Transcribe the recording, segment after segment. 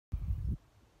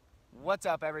What's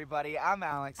up, everybody? I'm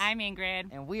Alex. I'm Ingrid.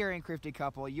 And we are Encrypted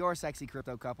Couple, your sexy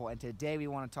crypto couple. And today we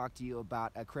want to talk to you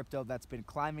about a crypto that's been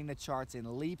climbing the charts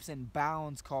in leaps and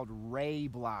bounds called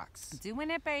RaiBlocks. Doing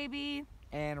it, baby.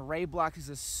 And RaiBlocks is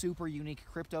a super unique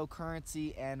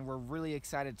cryptocurrency, and we're really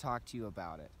excited to talk to you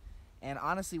about it. And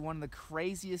honestly, one of the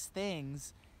craziest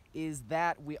things is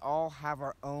that we all have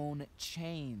our own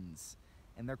chains,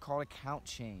 and they're called account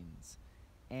chains.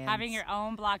 And having your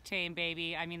own blockchain,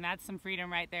 baby. I mean, that's some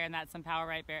freedom right there, and that's some power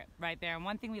right there. And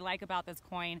one thing we like about this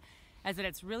coin is that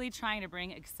it's really trying to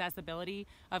bring accessibility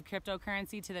of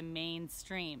cryptocurrency to the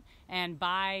mainstream. And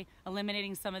by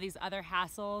eliminating some of these other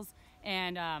hassles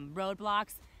and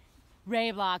roadblocks,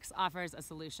 RaiBlocks offers a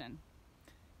solution.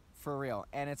 For real.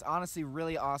 And it's honestly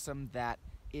really awesome that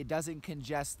it doesn't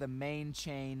congest the main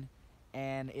chain,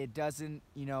 and it doesn't,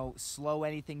 slow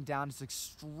anything down. It's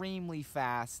extremely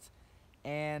fast.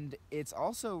 And it's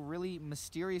also really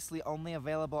mysteriously only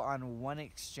available on one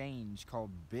exchange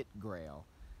called BitGrail.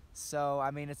 So,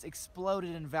 I mean, it's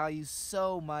exploded in value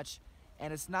so much,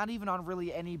 and it's not even on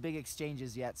really any big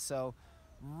exchanges yet. So,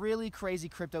 really crazy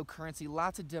cryptocurrency,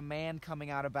 lots of demand coming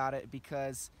out about it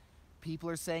because people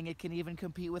are saying it can even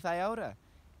compete with IOTA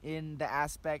in the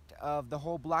aspect of the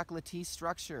whole block lattice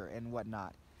structure and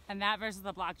whatnot. And that versus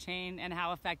the blockchain and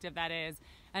how effective that is.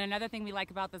 And another thing we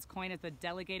like about this coin is the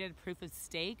delegated proof of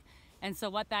stake. And so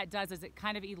what that does is it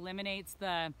kind of eliminates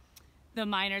the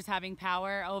miners having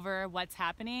power over what's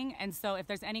happening. And so if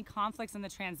there's any conflicts in the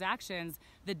transactions,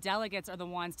 the delegates are the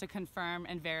ones to confirm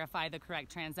and verify the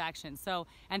correct transaction. So,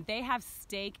 and they have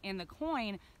stake in the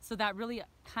coin, so that really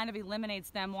kind of eliminates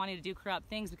them wanting to do corrupt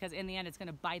things, because in the end it's going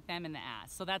to bite them in the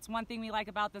ass. So that's one thing we like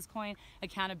about this coin: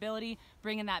 accountability,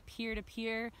 bringing that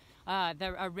peer-to-peer,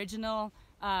 the original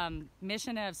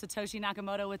mission of Satoshi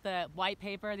Nakamoto with the white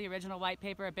paper, the original white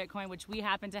paper of Bitcoin, which we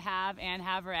happen to have and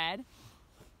have read.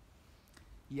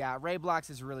 Yeah, RaiBlocks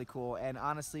is really cool, and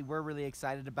honestly, we're really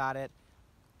excited about it.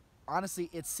 Honestly,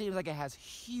 it seems like it has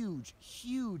huge,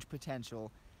 huge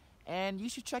potential, and you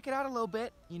should check it out a little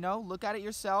bit, look at it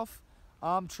yourself.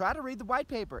 Try to read the white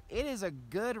paper. It is a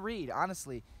good read,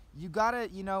 honestly. You gotta,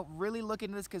 really look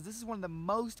into this, because this is one of the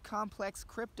most complex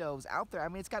cryptos out there. I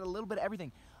mean, it's got a little bit of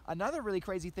everything. Another really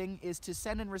crazy thing is to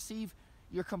send and receive.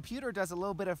 Your computer does a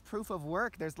little bit of proof of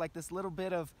work. There's like this little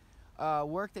bit of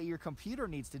work that your computer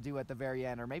needs to do at the very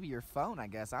end, or maybe your phone, I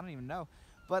guess. I don't even know.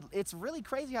 But it's really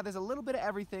crazy how there's a little bit of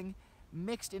everything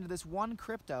mixed into this one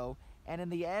crypto, and in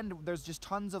the end, there's just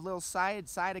tons of little side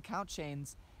account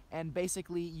chains, and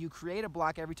basically you create a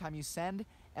block every time you send,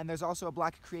 and there's also a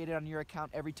block created on your account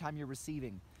every time you're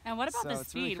receiving. And what about the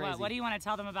speed? Really what do you want to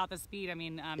tell them about the speed? I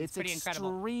mean, it's pretty incredible.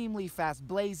 It's extremely fast,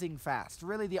 blazing fast.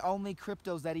 Really, the only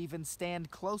cryptos that even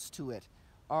stand close to it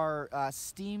are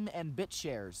Steam and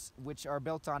Bitshares, which are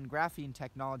built on graphene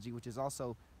technology, which is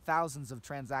also thousands of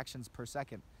transactions per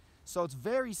second. So it's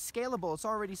very scalable. It's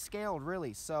already scaled,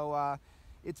 really. So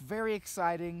it's very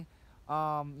exciting.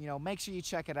 Make sure you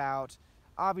check it out.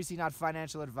 Obviously not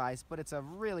financial advice, but it's a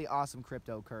really awesome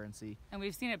cryptocurrency. And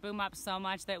we've seen it boom up so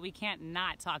much that we can't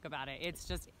not talk about it. It's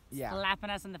just slapping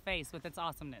us in the face with its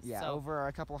awesomeness. Yeah, so. Over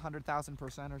a couple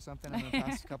 100,000% or something in the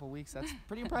past couple weeks. That's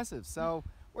pretty impressive. So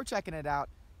we're checking it out.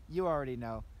 You already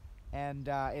know. And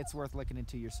it's worth looking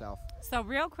into yourself. So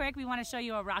real quick, we want to show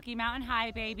you a Rocky Mountain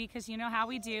High, baby, because you know how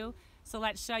we do. So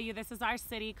let's show you. This is our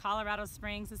city, Colorado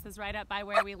Springs. This is right up by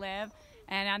where we live.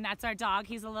 And that's our dog.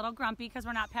 He's a little grumpy because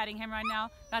we're not petting him right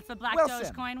now. That's the black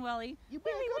DogeCoin, Willie. You be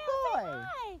a good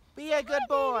boy. Be a good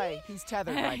boy. He's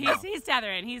tethered right now. He's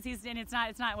tethering. And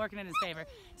it's not working in his favor.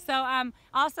 So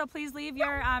also please leave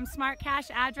your Smart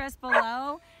Cash address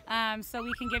below, so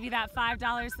we can give you that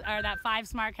 $5 or that 5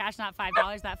 Smart Cash, not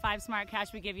 $5. That 5 Smart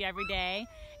Cash we give you every day.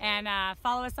 And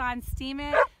follow us on Steam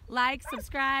It, like,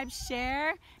 subscribe,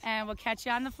 share, and we'll catch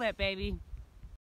you on the flip, baby.